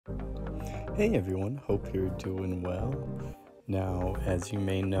Hey everyone, hope you're doing well. Now, as you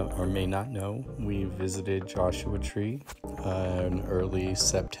may know or may not know, we visited Joshua Tree in early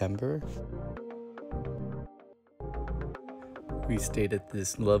September. We stayed at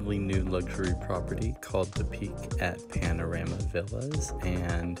this lovely new luxury property called The Peak at Panorama Villas,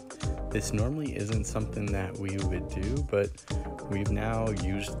 and this normally isn't something that we would do, but we've now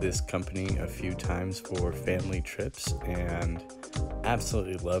used this company a few times for family trips and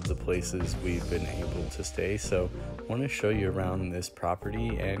absolutely love the places we've been able to stay. So I want to show you around this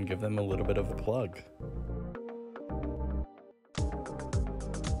property and give them a little bit of a plug.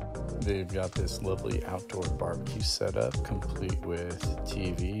 They've got this lovely outdoor barbecue setup, complete with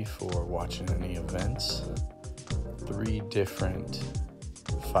TV for watching any events, 3 different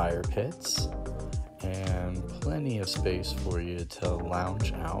fire pits, and plenty of space for you to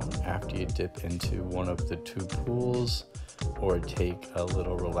lounge out after you dip into one of the 2 pools or take a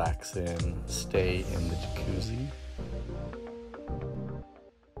little relaxing stay in the jacuzzi.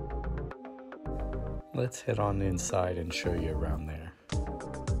 Let's head on inside and show you around there.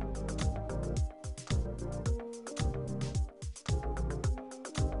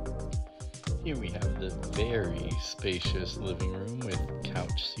 Here we have the very spacious living room with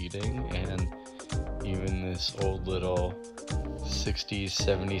couch seating and even this old little 60s,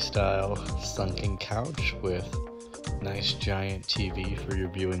 70s style sunken couch with nice giant TV for your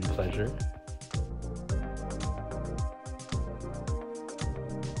viewing pleasure.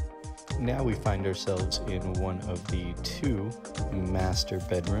 Now we find ourselves in one of the 2 master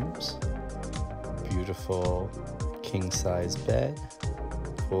bedrooms. Beautiful king-size bed,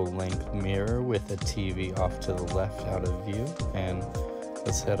 full-length mirror with a TV off to the left out of view, and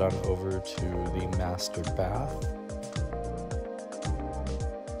let's head on over to the master bath.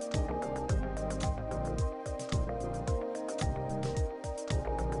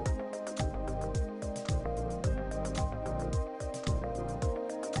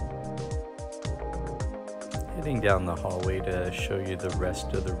 Heading down the hallway to show you the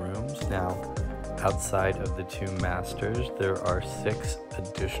rest of the rooms. Now, outside of the 2 masters, there are 6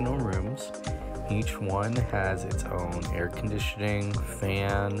 additional rooms. Each one has its own air conditioning,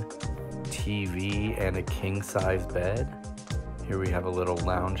 fan, TV, and a king-size bed. Here we have a little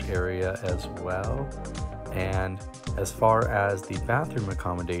lounge area as well. And as far as the bathroom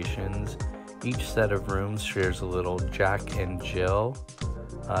accommodations, each set of rooms shares a little Jack and Jill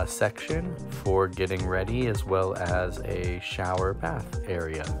section for getting ready, as well as a shower bath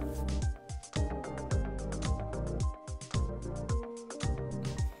area.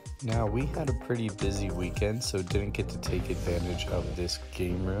 Now, we had a pretty busy weekend, so didn't get to take advantage of this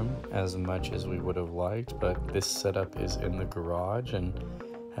game room as much as we would have liked, but this setup is in the garage and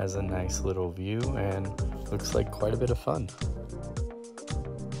has a nice little view and looks like quite a bit of fun.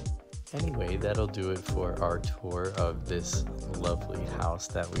 Anyway, that'll do it for our tour of this lovely house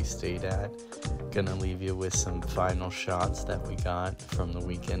that we stayed at. Gonna leave you with some final shots that we got from the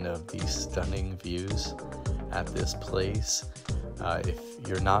weekend of these stunning views at this place. If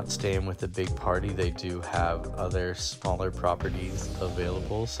you're not staying with a big party, they do have other smaller properties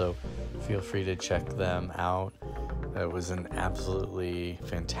available, so feel free to check them out. It was an absolutely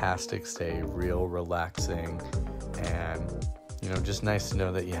fantastic stay, real relaxing, and just nice to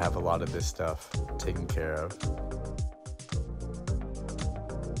know that you have a lot of this stuff taken care of.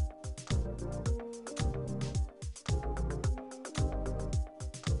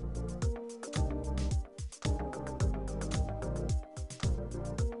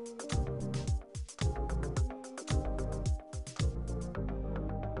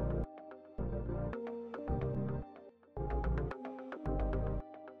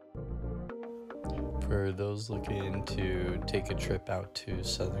 For those looking to take a trip out to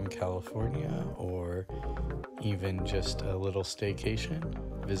Southern California or even just a little staycation,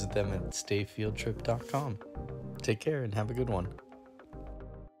 visit them at stayfieldtrip.com. Take care and have a good one.